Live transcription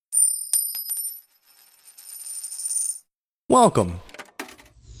Welcome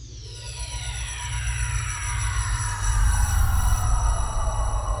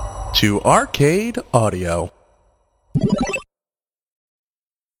to Arcade Audio.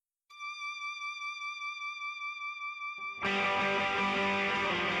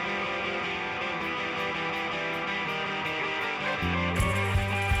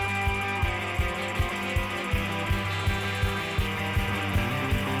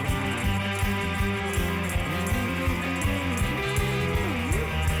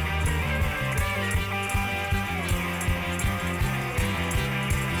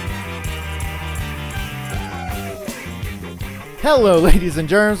 Hello, ladies and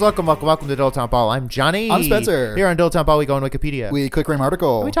germs. Welcome to Dilettante Ball. I'm Johnny. I'm Spencer. Here on Dilettante Ball, we go on Wikipedia. We click random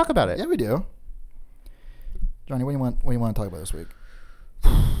article. And we talk about it. Yeah, we do. Johnny, what do you want to talk about this week?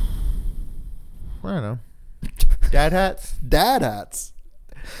 I don't know. Dad hats? Dad hats.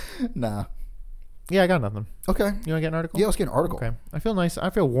 Nah. Yeah, I got nothing. Okay. You want to get an article? Yeah, let's get an article. Okay. I feel nice. I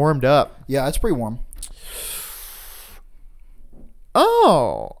feel warmed up. Yeah, it's pretty warm.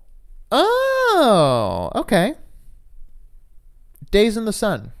 Oh, okay. Days in the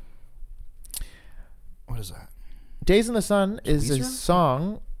Sun. What is that? Days in the Sun is a Weezer?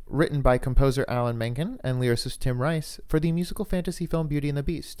 song written by composer Alan Menken and lyricist Tim Rice for the musical fantasy film Beauty and the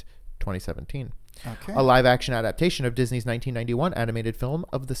Beast, 2017. Okay. A live-action adaptation of Disney's 1991 animated film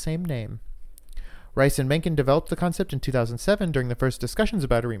of the same name. Rice and Menken developed the concept in 2007 during the first discussions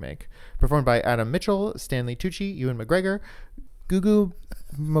about a remake. Performed by Adam Mitchell, Stanley Tucci, Ewan McGregor, Gugu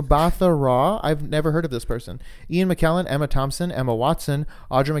Mbatha Raw, I've never heard of this person, Ian McKellen, Emma Thompson, Emma Watson,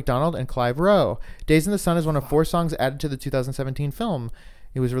 Audra McDonald, and Clive Rowe. Days in the Sun is one of 4 songs added to the 2017 film.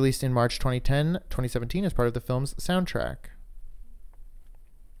 It was released in March 2017 as part of the film's soundtrack.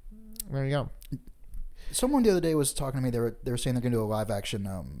 There you go. Someone the other day was talking to me. They were saying they're going to do a live action,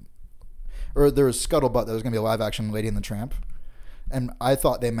 or there was scuttlebutt that was going to be a live action Lady and the Tramp, and I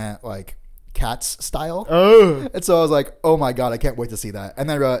thought they meant like Cats style. Oh. And so I was like, oh my god, I can't wait to see that. And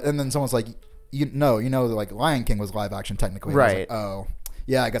then someone's like, like Lion King was live action technically. And I was Right. like, oh,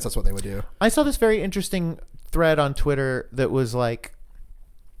 yeah, I guess that's what they would do. I saw this very interesting thread on Twitter that was like,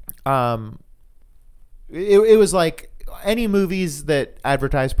 it was like any movies that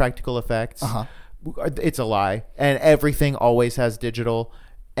advertise practical effects, it's a lie, and everything always has digital,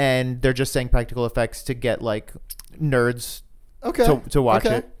 and they're just saying practical effects to get like nerds to watch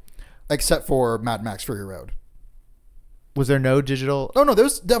it. Except for Mad Max Fury Road. Was there no digital? Oh no,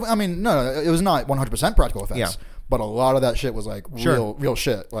 there's definitely. I mean, no, it was not 100% practical effects. Yeah. But a lot of that shit was like Sure. real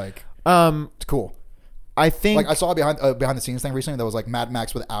shit. Like, it's cool. I think Like I saw a behind the scenes thing recently that was like Mad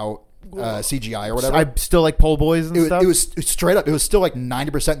Max without CGI or whatever. I still like pole boys and stuff. It was straight up. It was still like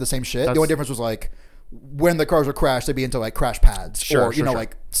 90% the same shit. The only difference was like when the cars would crash, they'd be into like crash pads or Sure.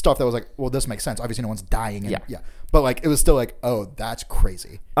 like stuff that was like, well, this makes sense. Obviously, no one's dying. And, Yeah. But like it was still like, oh, that's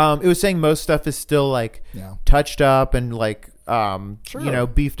crazy. It was saying most stuff is still like touched up and like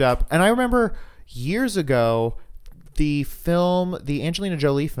beefed up. And I remember years ago the Angelina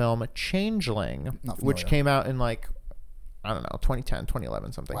Jolie film Changeling, which came out in like, I don't know, 2010,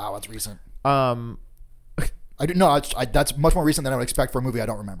 2011, something. Wow, that's recent. I do no, that's much more recent than I would expect for a movie I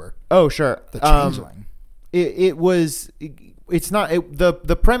don't remember. Oh, sure. The Changeling. It's not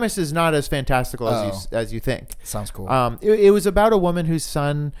the premise is not as fantastical as you think. Sounds cool. It was about a woman whose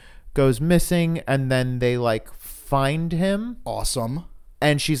son goes missing and then they like find him. Awesome.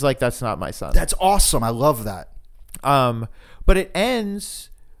 And she's like, that's not my son. That's awesome. I love that. But it ends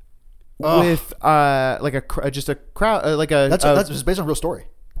with like a crowd That's just based on a real story.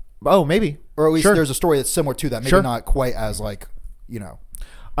 Oh, maybe. Or at least Sure. there's a story that's similar to that. Maybe Sure. not quite as like,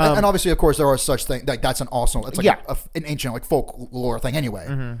 and obviously, of course, there are such things like that's an awesome. It's like an ancient like folklore thing anyway.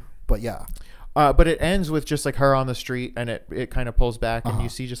 Mm-hmm. But yeah. But it ends with just like her on the street, and it kind of pulls back, and you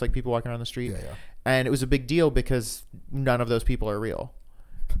see just like people walking around the street. Yeah. And it was a big deal because none of those people are real,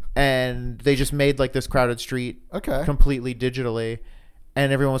 and they just made like this crowded street completely digitally,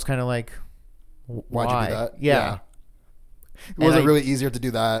 and everyone was kind of like, Why'd you do that? Yeah. Was it really easier to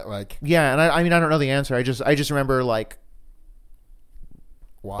do that? Like, yeah, and I mean I don't know the answer. I just remember like,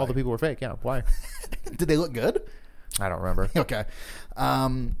 why all the people were fake. Yeah, why? Did they look good? I don't remember. Okay.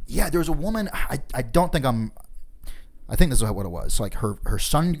 Yeah, there was a woman. I don't think I think this is what it was. Like her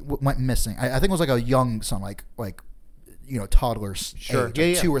son went missing. I think it was like a young son, like toddler age,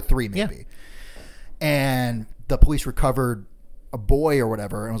 like 2 or 3 maybe. Yeah. And the police recovered a boy or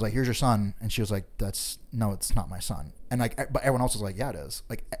whatever, and was like, "Here's your son," and she was like, "It's not my son." And like, but everyone else was like, "Yeah, it is."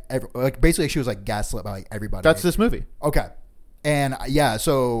 Like basically, she was like gaslit by like everybody. That's this movie. Okay, and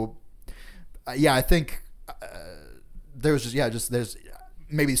so I think there's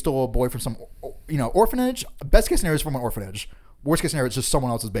maybe still a boy from some orphanage. Best case scenario is from an orphanage. Worst case scenario is just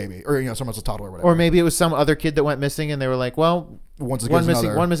someone else's baby, or someone else's toddler, or whatever. Or maybe it was some other kid that went missing, and they were like, "Well, one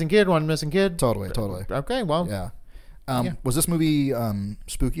missing kid." Totally. Okay, well, yeah. Was this movie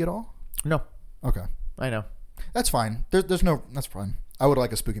spooky at all? No. Okay, I know. that's fine. There's no. That's fine. I would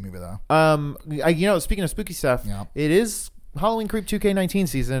like a spooky movie though. Speaking of spooky stuff, Yeah. it is Halloween Creep 2K19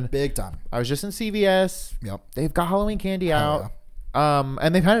 season. Big time. I was just in CVS. Yep. They've got Halloween candy Hell out.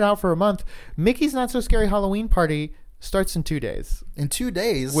 And they've had it out for a month. Mickey's Not So Scary Halloween Party starts in 2 days, In 2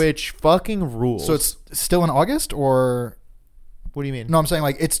 days. which fucking rules. So it's still in August, or what do you mean? no? I'm saying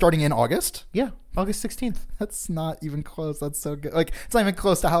like it's starting in August. Yeah, August 16th. That's not even close. That's so good. Like it's not even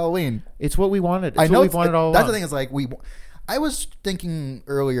close to Halloween. It's what we wanted. It's I know what we've wanted all That's along. the thing is like I was thinking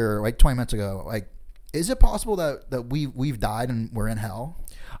earlier, like 20 minutes ago, like is it possible that we've died and we're in hell?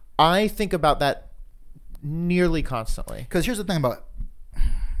 I think about that nearly constantly. Because here's the thing about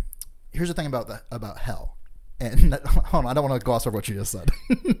hell. And hold on, I don't want to gloss over what you just said.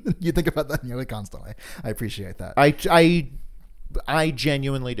 You think about that nearly constantly. I appreciate that. I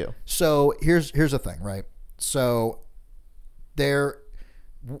genuinely do. So here's the thing, right? So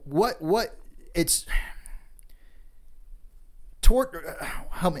what it's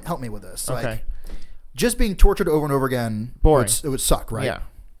help me with this. Okay. Like just being tortured over and over again, Boring. it would suck, right? Yeah.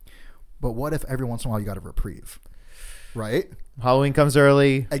 But what if every once in a while you got a reprieve, right? Halloween comes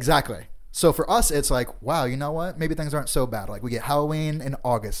early. Exactly. So for us, it's like, wow, you know what? Maybe things aren't so bad. Like we get Halloween in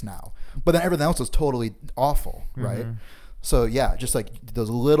August now, but then everything else is totally awful, right? So yeah, just like those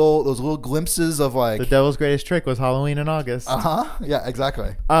little glimpses of like The devil's greatest trick was Halloween in August. Yeah,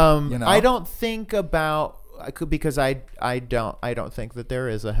 exactly. I don't think about because I don't think that there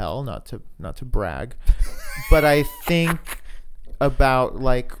is a hell, not to brag, but I think about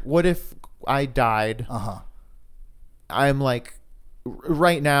like what if I died? I'm like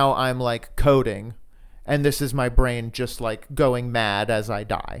right now I'm like coding, and this is my brain just like going mad as I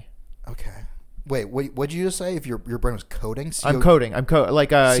die. Okay. Wait, what did you just say? If your brain was coding? I'm coding. like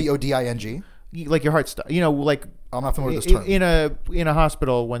CODING? like your heart stuff. Like I'm not familiar with this term. in a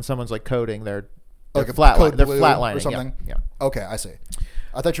hospital when someone's like coding, they're Like a flatline. code They're blue flatlining or something? Yeah. Okay, I see.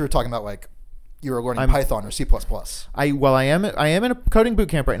 I thought you were talking about like you were learning Python or C++. I am in a coding boot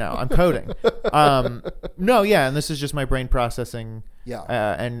camp right now. I'm coding. No, yeah, and this is just my brain processing. Yeah.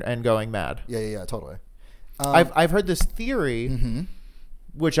 And going mad. Yeah, totally. I've heard this theory,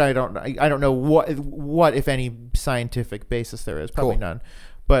 which I don't know what if any scientific basis there is. Probably none.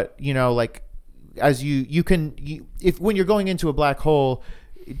 But like as you can if when you're going into a black hole,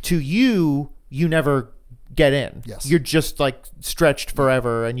 to you never get in. Yes. You're just like stretched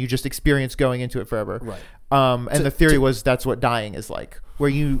forever, and you just experience going into it forever. Right. And the theory was that's what dying is like, where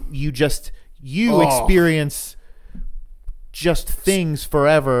you experience just things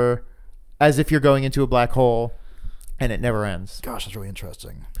forever, as if you're going into a black hole, and it never ends. Gosh, that's really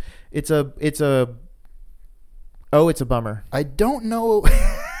interesting. It's a bummer. I don't know.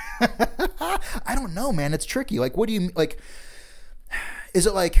 I don't know, man. It's tricky. Like, what do you like? Is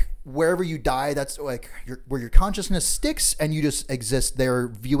it like wherever you die, that's like where your consciousness sticks and you just exist there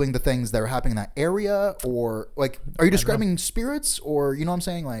viewing the things that are happening in that area? Or like, are you describing spirits, or you know what I'm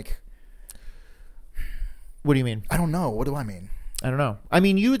saying? Like, what do you mean? I don't know. What do I mean? I don't know. I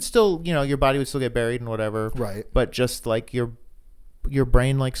mean, you would still, your body would still get buried and whatever. Right. But just like your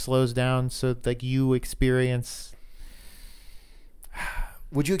brain like slows down, so like you experience.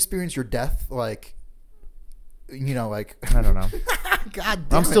 Would you experience your death like, like I don't know. God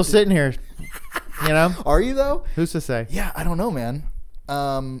damn I'm still sitting here. Are you though? Who's to say? Yeah, I don't know, man.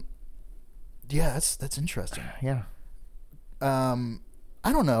 Yeah, that's interesting. Yeah. I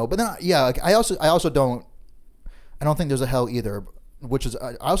don't know, but then like I also don't think there's a hell either, which is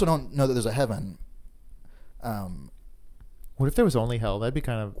I also don't know that there's a heaven. What if there was only hell? That'd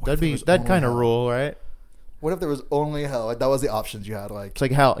kind of rule, right? What if there was only hell? Like that was the options you had. Like it's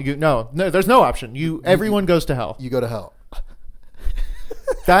like hell. No, there's no option. Everyone goes to hell. You go to hell.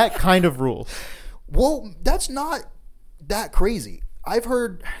 That kind of rule. Well, that's not that crazy. I've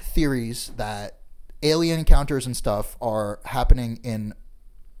heard theories that alien encounters and stuff are happening in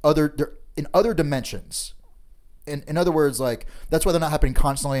other dimensions. In other words, like that's why they're not happening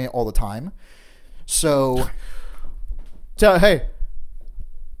constantly all the time. So, tell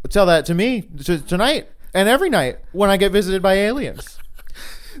that to me tonight and every night when I get visited by aliens.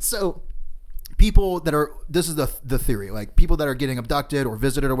 So, people that are this is the theory, like people that are getting abducted or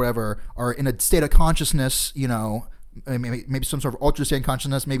visited or whatever are in a state of consciousness. Maybe some sort of altered state of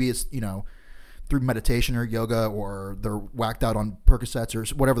consciousness. Maybe it's through meditation or yoga, or they're whacked out on Percocets or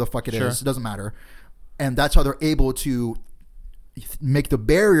whatever the fuck it is. It doesn't matter. And that's how they're able to make the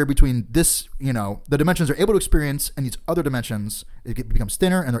barrier between this, the dimensions they're able to experience and these other dimensions, it becomes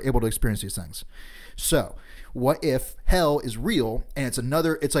thinner and they're able to experience these things. So what if hell is real and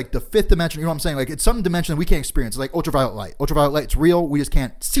it's like the fifth dimension, you know what I'm saying? Like it's some dimension that we can't experience. It's like ultraviolet light. Ultraviolet light's real. We just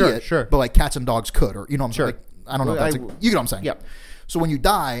can't see it. Sure. But like cats and dogs could, or you know what I'm Sure. saying? Like, I don't know. If that's you know what I'm saying? Yep. So when you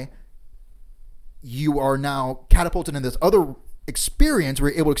die, you are now catapulted in this other experience where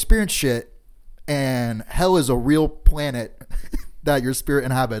you're able to experience shit, and hell is a real planet that your spirit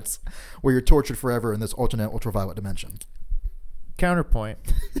inhabits where you're tortured forever in this alternate ultraviolet dimension. Counterpoint.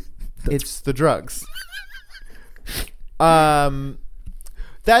 It's the drugs. That's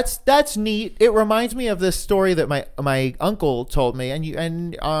neat. It reminds me of this story that my uncle told me,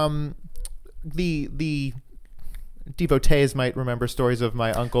 and the devotees might remember stories of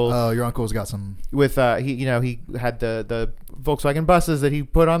my uncle. Oh, your uncle's got some with he had the Volkswagen buses that he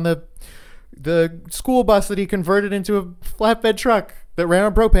put on the school bus that he converted into a flatbed truck that ran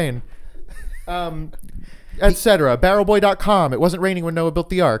on propane, etc. Barrelboy.com. It wasn't raining when Noah built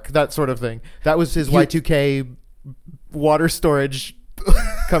the ark. That sort of thing. That was his Y2K water storage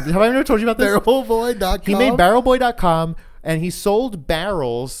company. Have I ever told you about this? Barrelboy.com. He made Barrelboy.com, and he sold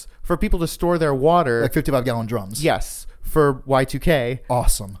barrels for people to store their water. Like 55-gallon drums. Yes, for Y2K.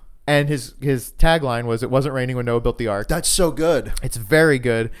 Awesome. And his tagline was, "It wasn't raining when Noah built the ark." That's so good. It's very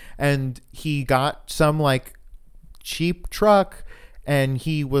good. And he got some like cheap truck, and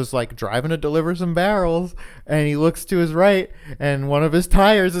he was like driving to deliver some barrels, and he looks to his right, and one of his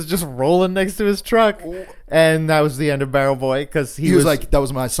tires is just rolling next to his truck. And that was the end of Barrel Boy, because he was like, that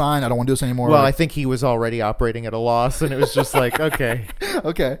was my sign. I don't want to do this anymore. Well, I think he was already operating at a loss, and it was just like, okay.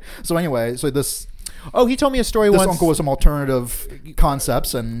 Okay. So anyway, this Oh, he told me a story once. uncle with some alternative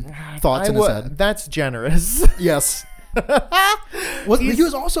concepts and thoughts in his head. That's generous. Yes. He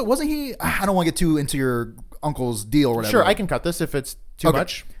was also, wasn't he? I don't want to get too into your uncle's deal or whatever. Sure, I can cut this if it's too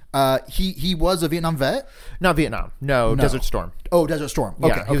much. He was a Vietnam vet? Not Vietnam. No, Desert Storm. Oh, Desert Storm.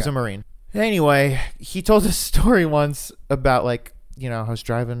 Yeah, he was a Marine. Anyway, he told a story once about I was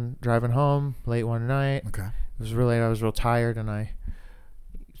driving home late one night. Okay. It was really late. I was real tired, and I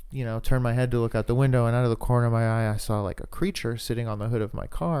turned my head to look out the window, and out of the corner of my eye, I saw like a creature sitting on the hood of my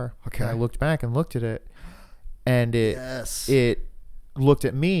car. Okay. And I looked back and looked at it, and it looked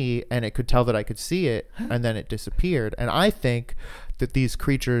at me, and it could tell that I could see it, and then it disappeared. And I think that these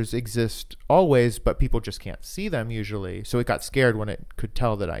creatures exist always, but people just can't see them usually. So it got scared when it could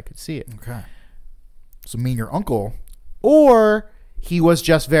tell that I could see it. Okay. So me and your uncle. Or he was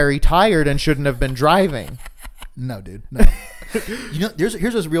just very tired and shouldn't have been driving. No, dude. No.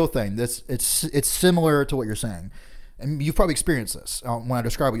 Here's this real thing. It's similar to what you're saying, and you've probably experienced this. When I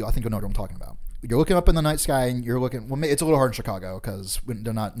describe it, I think you'll know what I'm talking about. You're looking up in the night sky, and you're looking. Well, it's a little hard in Chicago because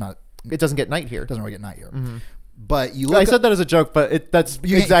they're not. It doesn't get night here. It doesn't really get night here. Mm-hmm. But you look. I said that as a joke, but that's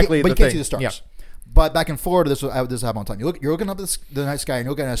exactly. But you the can't thing. see the stars. Yeah. But back in Florida, this happens all the time. You're looking up at the night sky, and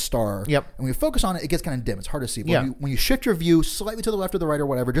you're looking at a star. Yep. And when you focus on it, it gets kind of dim. It's hard to see. But Yeah. when you shift your view slightly to the left or the right or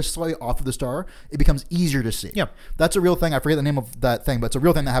whatever, just slightly off of the star, it becomes easier to see. Yeah. That's a real thing. I forget the name of that thing, but it's a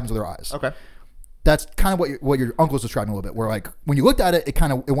real thing that happens with our eyes. Okay. That's kind of what your uncle's describing a little bit. Where like when you looked at it,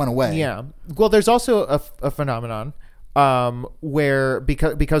 it went away. Yeah. Well, there's also a phenomenon where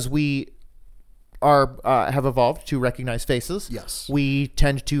because we have evolved to recognize faces. Yes. We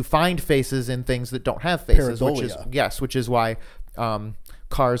tend to find faces in things that don't have faces, Pareidolia. which is why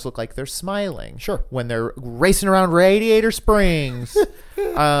cars look like they're smiling. Sure. When they're racing around Radiator Springs.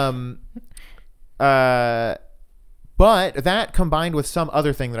 But that combined with some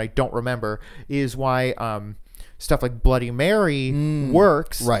other thing that I don't remember is why stuff like Bloody Mary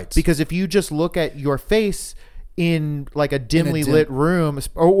works. Right. Because if you just look at your face in like a dimly lit room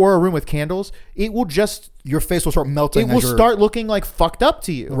or a room with candles, it will just... Your face will start melting. It will start looking like fucked up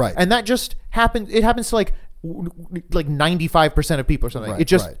to you. Right. And that just happens... It happens to like 95% of people or something. Right,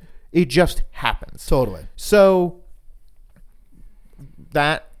 it just happens. Totally. So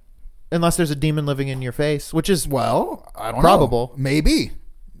that... Unless there's a demon living in your face, which is I don't probable. know. Maybe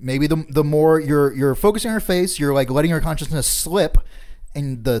the more you're focusing on your face, you're like letting your consciousness slip,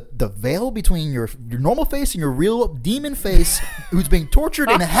 and the veil between your normal face and your real demon face, who's being tortured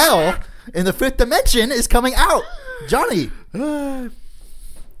in hell in the fifth dimension, is coming out. Johnny, I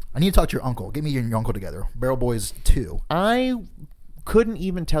need to talk to your uncle. Get me and your uncle together. Barrel Boys 2. I couldn't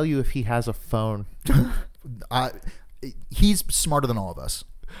even tell you if he has a phone. He's smarter than all of us.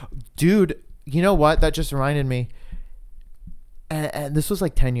 Dude, you know what? That just reminded me. And this was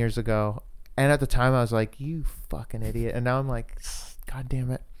like 10 years ago. And at the time I was like, you fucking idiot. And now I'm like, God damn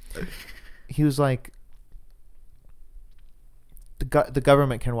it. He was like, the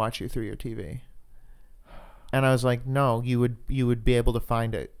government can watch you through your TV. And I was like, no, you would be able to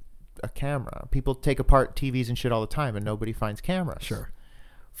find a camera. People take apart TVs and shit all the time, and nobody finds cameras. Sure.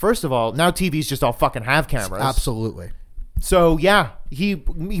 First of all, now TVs just all fucking have cameras. Absolutely. So yeah, he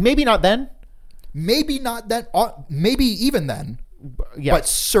maybe not then. Maybe not then. Maybe even then. Yeah. But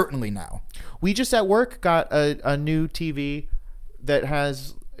certainly now. We just at work got a new TV that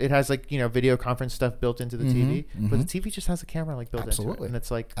has like, video conference stuff built into the TV, but the TV just has a camera like built into it, and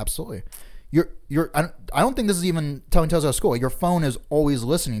it's like absolutely. I don't think this is even telling tales out of school. Your phone is always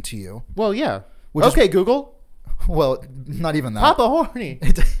listening to you. Well, yeah. Okay, Google. Well, not even that. Papa Horny.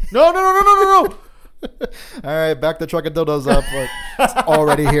 No. All right, back the truck and dildos up. It's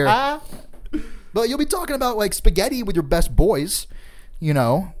already here. But you'll be talking about like spaghetti with your best boys.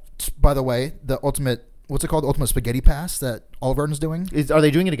 By the way, the ultimate, what's it called? The ultimate spaghetti pass that Olive Garden's doing. Are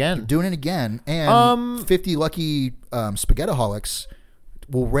they doing it again? They're doing it again. And 50 lucky spaghettiholics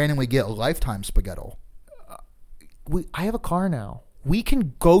will randomly get a lifetime spaghetto. I have a car now. We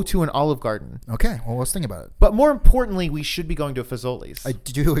can go to an Olive Garden. Okay, well, let's think about it. But more importantly, we should be going to a Fazoli's. I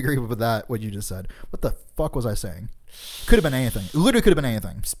do agree with that, what you just said. What the fuck was I saying? Could have been anything. It literally could have been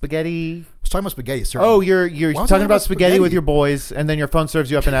anything. Spaghetti. I was talking about spaghetti, certainly. Oh, you're talking about spaghetti with your boys, and then your phone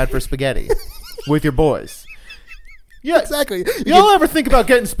serves you up an ad for spaghetti with your boys. Yeah, exactly. Y'all ever think about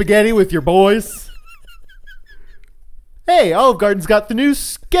getting spaghetti with your boys? Hey, Olive Garden's got the new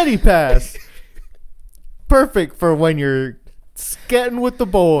Sketty Pass. Perfect for when you're sketting with the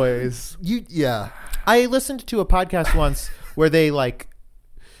boys. Yeah. I listened to a podcast once where they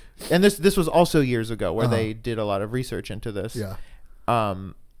and this was also years ago, where they did a lot of research into this. Yeah.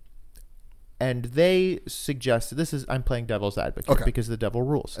 And they suggested, I'm playing devil's advocate because the devil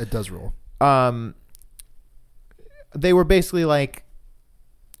rules. It does rule. They were basically like,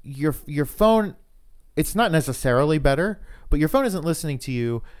 your phone, it's not necessarily better, but your phone isn't listening to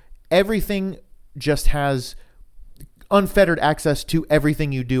you. Everything just has unfettered access to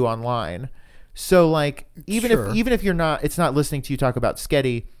everything you do online. So like, even if it's not listening to you talk about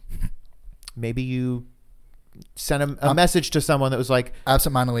Sketty, maybe you sent a message to someone that was like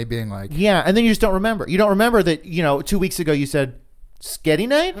absentmindedly being like, yeah, and then you just don't remember. You don't remember that 2 weeks ago you said Sketty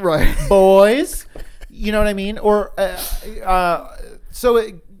night, right, boys. You know what I mean? Or so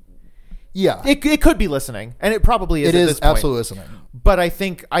it could be listening, and it probably is. It is absolutely listening. But I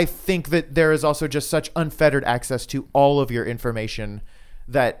think that there is also just such unfettered access to all of your information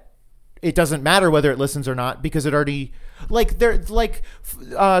that it doesn't matter whether it listens or not, because it already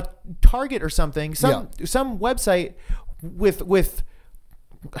Target or something, some website with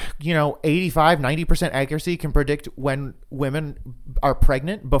 85-90% accuracy can predict when women are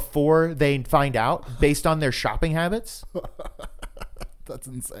pregnant before they find out based on their shopping habits. That's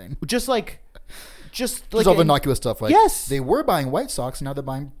insane. Just all innocuous stuff. Like, yes, they were buying white socks, and now they're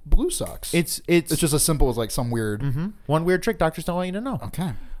buying blue socks. It's just as simple as like some weird one weird trick doctors don't want you to know.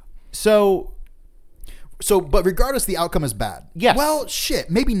 Okay. So, but regardless, the outcome is bad. Yes. Well, shit,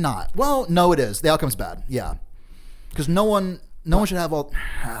 maybe not. Well, no, it is. The outcome's bad. Yeah. Because no one should have all.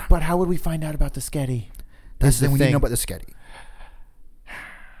 But how would we find out about the Sketty? That's the thing. We need to know about the Sketty.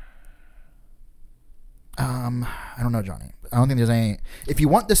 I don't know, Johnny. I don't think there's any. If you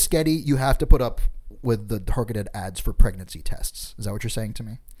want the Sketty, you have to put up with the targeted ads for pregnancy tests. Is that what you're saying to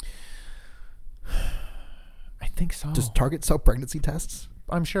me? I think so. Does Target sell pregnancy tests?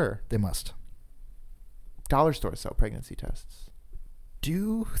 I'm sure. They must. Dollar stores sell pregnancy tests.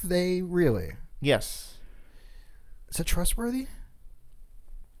 Do they really? Yes. Is it trustworthy?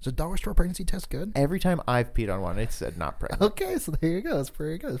 Is a dollar store pregnancy test good? Every time I've peed on one, it said not pregnant. Okay, so there you go. That's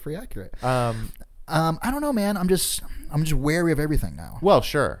pretty good. That's pretty accurate. I don't know, man. I'm just wary of everything now. Well,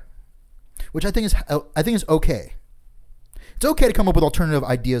 sure. Which I think is okay. It's okay to come up with alternative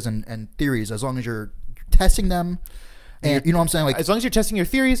ideas and theories as long as you're testing them. And you know what I'm saying? Like, as long as you're testing your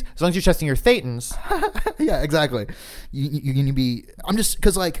theories, as long as you're testing your thetans. Yeah, exactly. You need to be. I'm just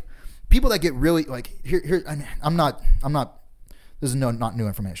because like people that get really like here. I'm not. This is not new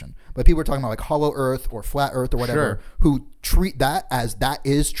information, but people are talking about like hollow Earth or flat Earth or whatever, who treat that as that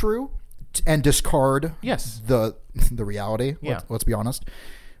is true and discard the reality. Yeah. Let's be honest.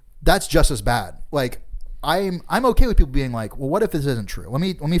 That's just as bad. Like I'm okay with people being like, well, what if this isn't true? Let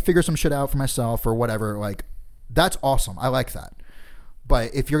me figure some shit out for myself or whatever. Like, that's awesome. I like that.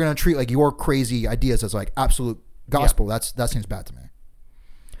 But if you're gonna treat like your crazy ideas as like absolute gospel, that seems bad to me.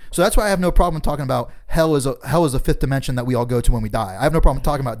 So that's why I have no problem talking about hell is a fifth dimension that we all go to when we die. I have no problem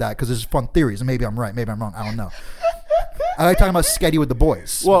talking about that because it's fun theories, and maybe I'm right, maybe I'm wrong. I don't know. I like talking about Sketty with the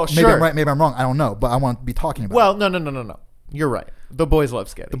boys. Well, maybe I'm right, maybe I'm wrong. I don't know, but I want to be talking about. Well, no. You're right. The boys love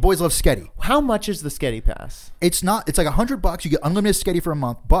Sketty. The boys love Sketty. How much is the Sketty pass? It's not. It's like $100. You get unlimited Sketty for a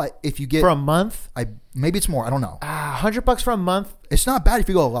month. But if you get For a month? maybe it's more. I don't know. $100 for a month? It's not bad if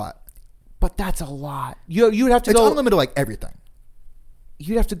you go a lot. But that's a lot. You'd have to go. It's unlimited like everything.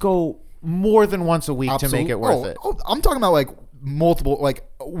 You'd have to go more than once a week to make it worth it. Oh, I'm talking about like multiple, like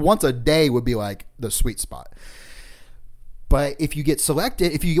once a day would be like the sweet spot. But if you get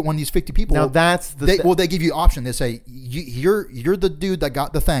selected, if you get one of these 50 people, now that's they give you the option. They say you're the dude that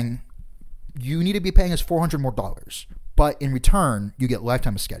got the thing. You need to be paying us $400 more, but in return you get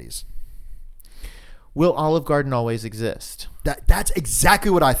lifetime of Sketties. Will Olive Garden always exist? That's exactly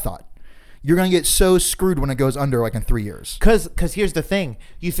what I thought. You're gonna get so screwed when it goes under like in 3 years. Because here's the thing: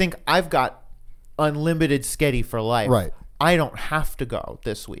 you think I've got unlimited Sketty for life, right? I don't have to go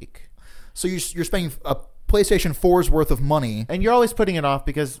this week. So you're spending a PlayStation 4's worth of money. And you're always putting it off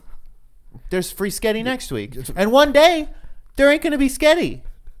because there's free Sketty next week. And one day, there ain't going to be Sketty.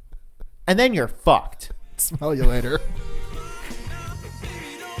 And then you're fucked. Smell you later.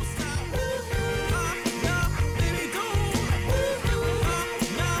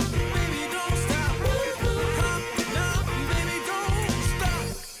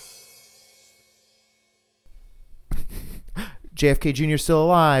 JFK Jr. still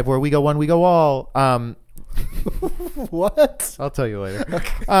alive. Where we go one, we go all. What? I'll tell you later.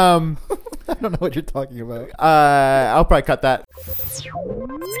 Okay. I don't know what you're talking about. I'll probably cut that.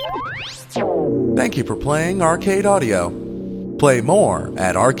 Thank you for playing Arcade Audio. Play more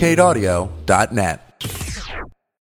at arcadeaudio.net.